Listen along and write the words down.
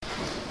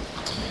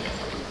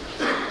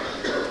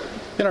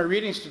In our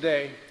readings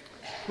today,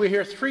 we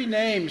hear three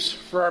names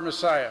for our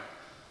Messiah.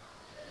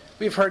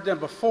 We've heard them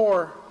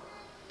before,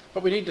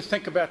 but we need to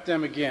think about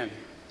them again.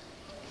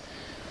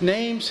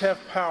 Names have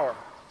power,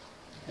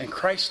 and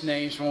Christ's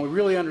names, when we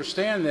really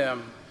understand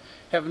them,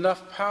 have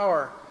enough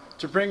power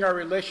to bring our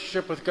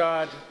relationship with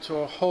God to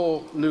a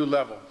whole new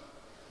level.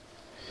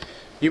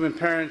 Human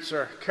parents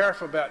are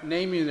careful about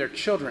naming their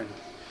children.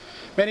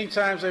 Many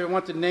times they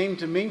want the name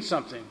to mean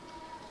something,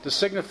 to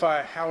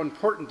signify how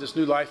important this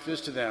new life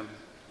is to them.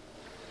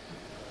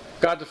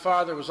 God the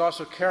Father was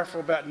also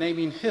careful about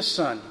naming his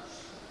son.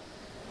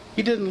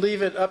 He didn't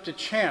leave it up to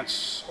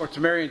chance or to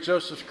Mary and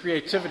Joseph's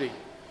creativity.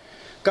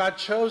 God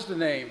chose the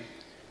name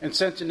and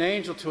sent an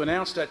angel to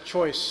announce that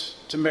choice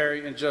to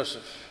Mary and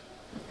Joseph.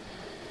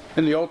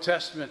 In the Old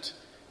Testament,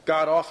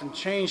 God often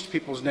changed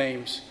people's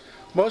names,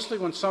 mostly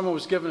when someone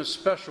was given a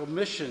special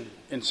mission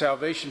in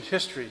salvation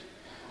history,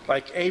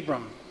 like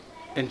Abram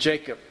and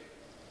Jacob.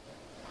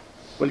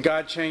 When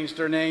God changed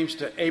their names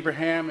to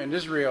Abraham and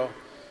Israel,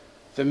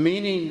 the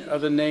meaning of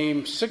the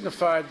name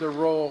signified their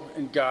role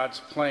in God's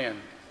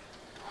plan.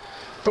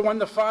 But when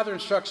the Father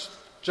instructs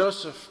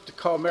Joseph to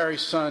call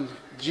Mary's son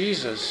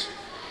Jesus,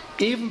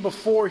 even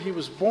before he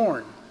was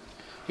born,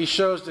 he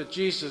shows that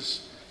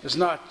Jesus is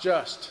not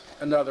just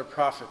another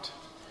prophet.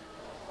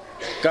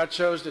 God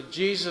chose that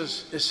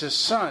Jesus is his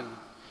son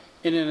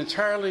in an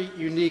entirely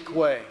unique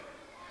way.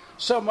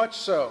 So much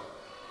so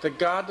that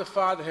God the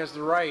Father has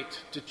the right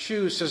to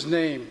choose his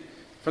name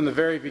from the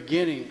very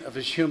beginning of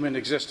his human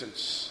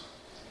existence.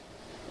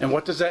 And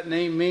what does that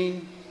name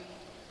mean?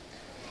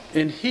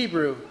 In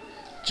Hebrew,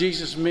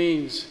 Jesus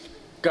means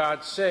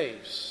God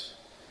saves.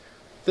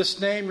 This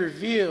name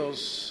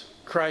reveals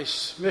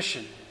Christ's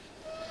mission.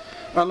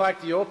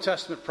 Unlike the Old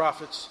Testament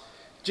prophets,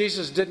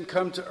 Jesus didn't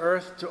come to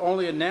earth to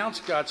only announce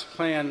God's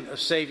plan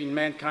of saving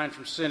mankind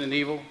from sin and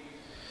evil.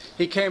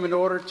 He came in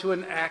order to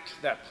enact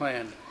that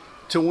plan,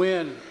 to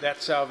win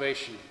that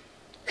salvation.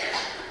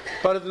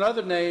 But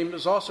another name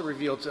is also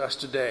revealed to us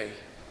today,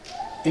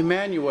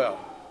 Emmanuel.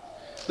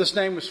 This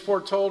name was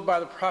foretold by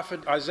the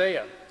prophet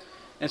Isaiah,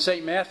 and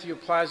St. Matthew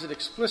applies it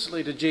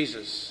explicitly to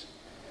Jesus.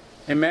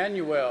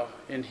 Emmanuel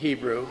in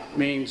Hebrew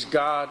means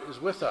God is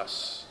with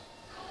us.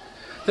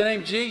 The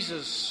name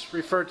Jesus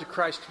referred to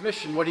Christ's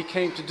mission, what he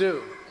came to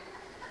do.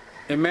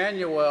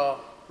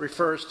 Emmanuel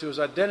refers to his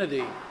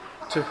identity,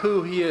 to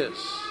who he is.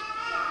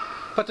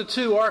 But the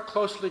two are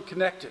closely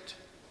connected.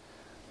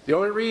 The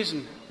only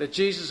reason that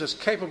Jesus is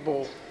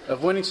capable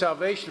of winning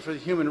salvation for the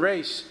human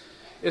race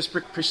is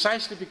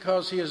precisely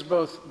because he is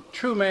both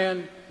true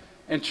man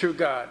and true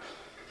God.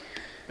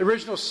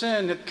 Original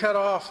sin had cut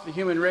off the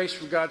human race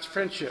from God's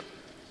friendship.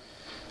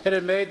 It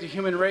had made the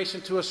human race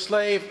into a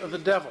slave of the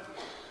devil.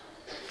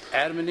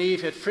 Adam and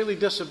Eve had freely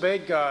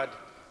disobeyed God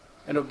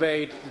and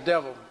obeyed the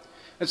devil.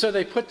 And so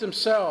they put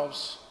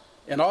themselves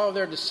and all of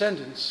their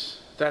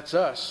descendants, that's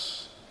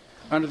us,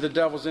 under the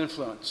devil's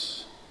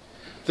influence.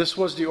 This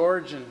was the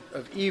origin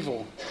of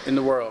evil in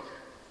the world.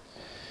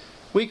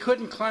 We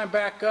couldn't climb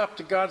back up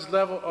to God's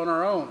level on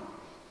our own.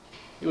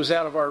 It was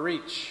out of our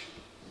reach.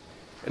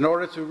 In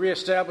order to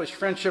reestablish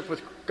friendship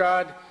with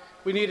God,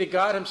 we needed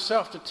God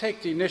himself to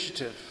take the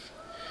initiative.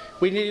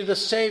 We needed a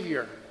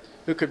Savior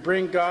who could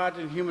bring God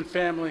and human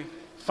family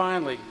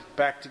finally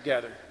back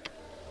together.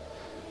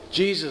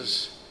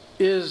 Jesus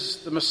is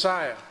the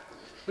Messiah,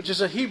 which is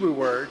a Hebrew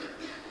word,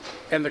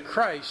 and the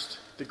Christ,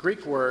 the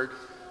Greek word,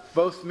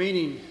 both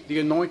meaning the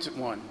anointed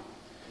one.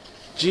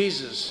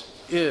 Jesus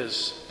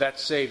is that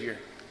Savior.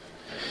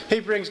 He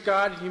brings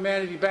God and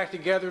humanity back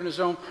together in his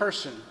own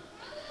person.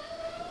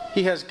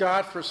 He has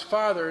God for his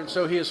Father, and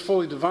so he is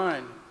fully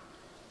divine.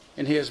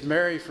 And he has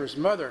Mary for his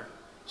mother,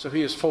 so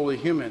he is fully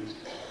human.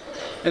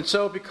 And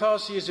so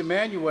because he is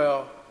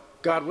Emmanuel,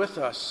 God with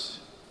us,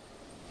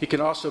 he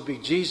can also be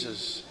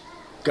Jesus,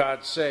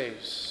 God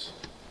saves.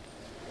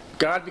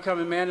 God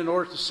becoming man in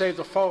order to save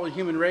the fallen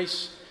human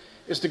race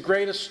is the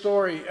greatest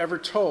story ever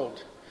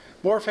told,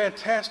 more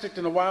fantastic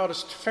than the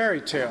wildest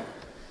fairy tale,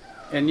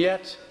 and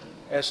yet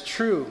as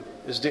true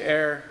as the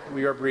air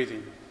we are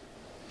breathing.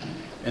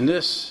 And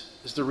this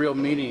is the real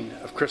meaning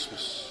of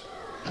Christmas.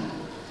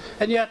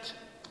 And yet,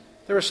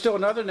 there is still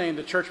another name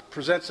the church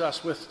presents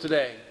us with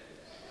today.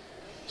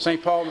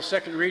 St. Paul in the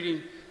second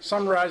reading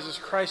summarizes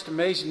Christ's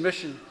amazing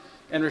mission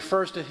and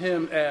refers to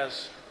him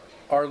as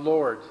our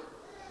Lord.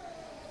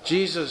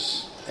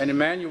 Jesus and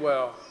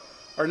Emmanuel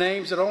are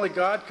names that only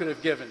God could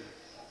have given.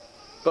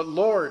 But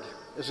Lord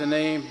is a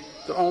name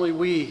that only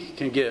we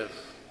can give.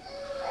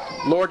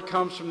 Lord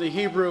comes from the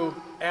Hebrew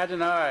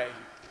Adonai,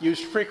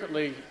 used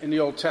frequently in the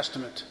Old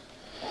Testament.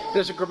 It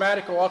is a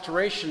grammatical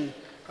alteration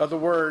of the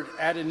word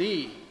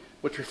Adoni,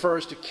 which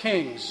refers to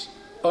kings,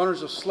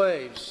 owners of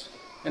slaves,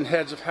 and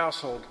heads of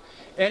household.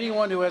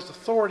 Anyone who has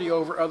authority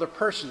over other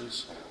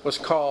persons was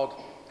called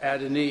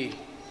Adoni.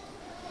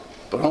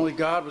 But only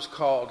God was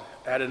called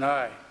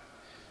Adonai.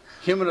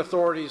 Human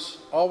authorities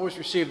always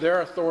receive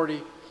their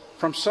authority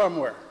from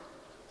somewhere,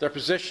 their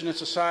position in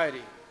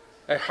society,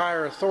 a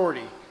higher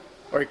authority,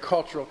 or a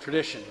cultural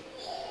tradition.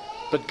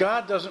 But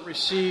God doesn't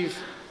receive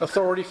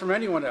authority from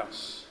anyone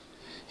else.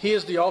 He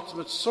is the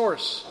ultimate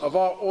source of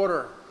all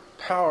order,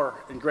 power,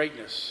 and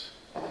greatness.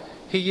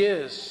 He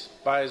is,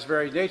 by his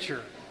very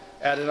nature,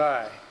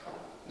 Adonai,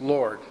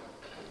 Lord.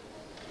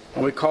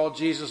 When we call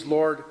Jesus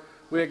Lord,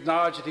 we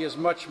acknowledge that he is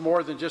much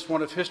more than just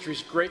one of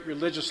history's great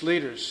religious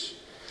leaders.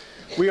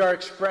 We are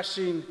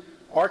expressing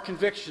our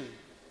conviction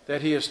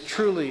that he is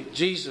truly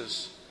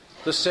Jesus,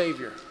 the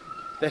Savior,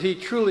 that he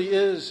truly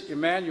is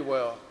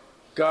Emmanuel,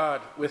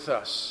 God with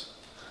us,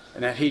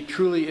 and that he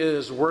truly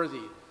is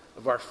worthy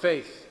of our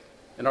faith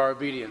and our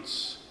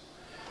obedience.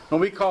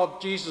 When we call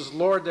Jesus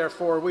Lord,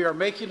 therefore, we are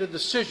making a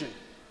decision.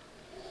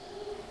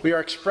 We are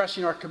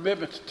expressing our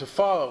commitment to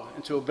follow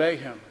and to obey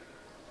him.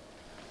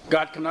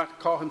 God cannot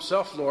call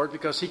himself Lord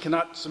because he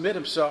cannot submit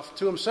himself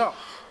to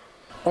himself.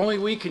 Only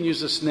we can use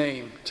this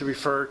name to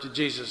refer to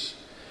Jesus,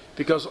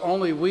 because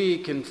only we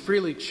can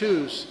freely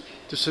choose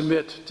to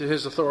submit to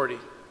his authority,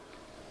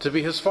 to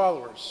be his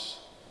followers,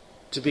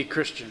 to be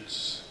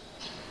Christians.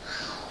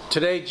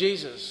 Today,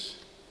 Jesus,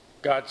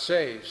 God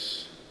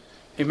saves.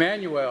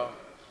 Emmanuel,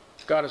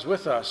 God is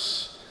with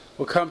us,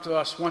 will come to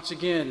us once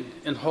again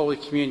in Holy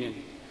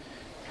Communion.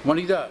 When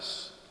he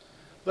does,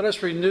 let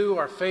us renew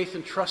our faith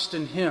and trust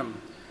in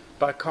him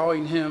by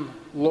calling him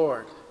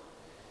Lord.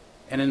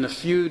 And in the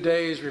few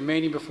days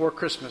remaining before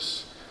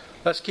Christmas,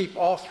 let's keep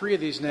all three of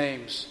these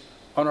names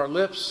on our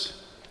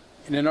lips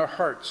and in our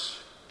hearts,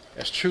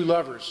 as true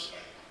lovers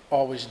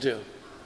always do.